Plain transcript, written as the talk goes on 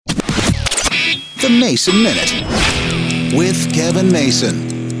The Mason Minute with Kevin Mason.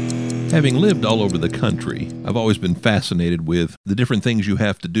 Having lived all over the country, I've always been fascinated with the different things you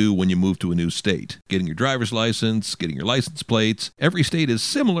have to do when you move to a new state. Getting your driver's license, getting your license plates. Every state is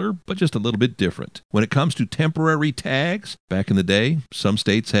similar, but just a little bit different. When it comes to temporary tags, back in the day, some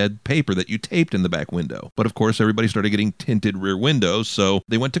states had paper that you taped in the back window. But of course, everybody started getting tinted rear windows, so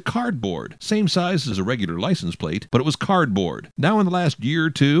they went to cardboard. Same size as a regular license plate, but it was cardboard. Now in the last year or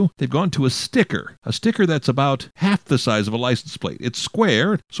two, they've gone to a sticker that's about half the size of a license plate. It's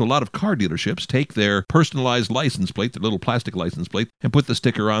square, so a lot of car dealerships take their personalized license plate, their little plastic license plate, and put the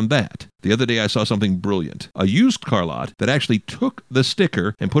sticker on that. The other day I saw something brilliant. A used car lot that actually took the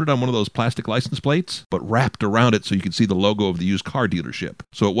sticker and put it on one of those plastic license plates, but wrapped around it so you could see the logo of the used car dealership.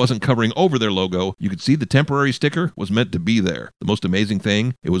 So it wasn't covering over their logo. You could see the temporary sticker was meant to be there. The most amazing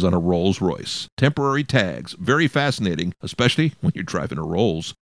thing, it was on a Rolls Royce. Temporary tags, very fascinating, especially when you're driving a Rolls.